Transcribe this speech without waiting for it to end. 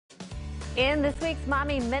In this week's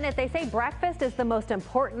Mommy Minute, they say breakfast is the most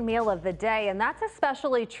important meal of the day, and that's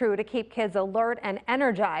especially true to keep kids alert and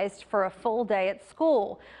energized for a full day at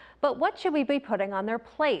school. But what should we be putting on their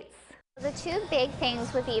plates? The two big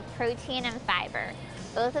things would be protein and fiber.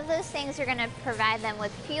 Both of those things are going to provide them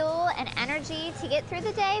with fuel and energy to get through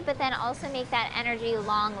the day, but then also make that energy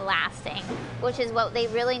long lasting, which is what they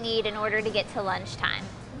really need in order to get to lunchtime.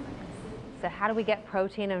 So how do we get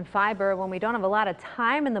protein and fiber when we don't have a lot of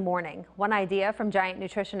time in the morning? One idea from Giant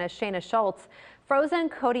nutritionist Shayna Schultz: frozen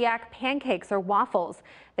Kodiak pancakes or waffles.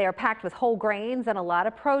 They are packed with whole grains and a lot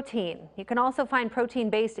of protein. You can also find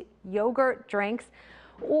protein-based yogurt drinks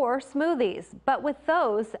or smoothies. But with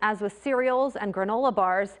those, as with cereals and granola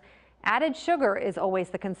bars, added sugar is always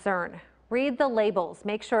the concern. Read the labels.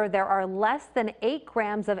 Make sure there are less than 8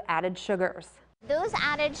 grams of added sugars. Those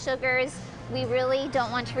added sugars, we really don't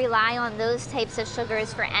want to rely on those types of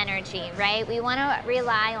sugars for energy, right? We want to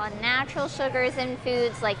rely on natural sugars in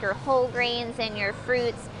foods like your whole grains and your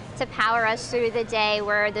fruits to power us through the day,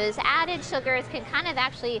 where those added sugars can kind of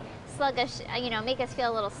actually make us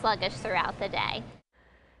feel a little sluggish throughout the day.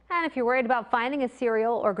 And if you're worried about finding a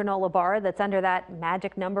cereal or granola bar that's under that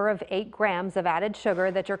magic number of 8 grams of added sugar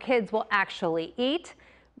that your kids will actually eat,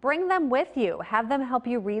 bring them with you. Have them help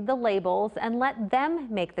you read the labels and let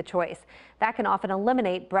them make the choice. That can often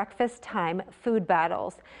eliminate breakfast time food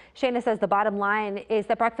battles. Shayna says the bottom line is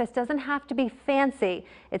that breakfast doesn't have to be fancy.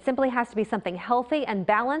 It simply has to be something healthy and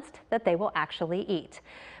balanced that they will actually eat.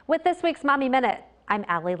 With this week's Mommy Minute, I'm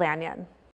Allie Lanyon.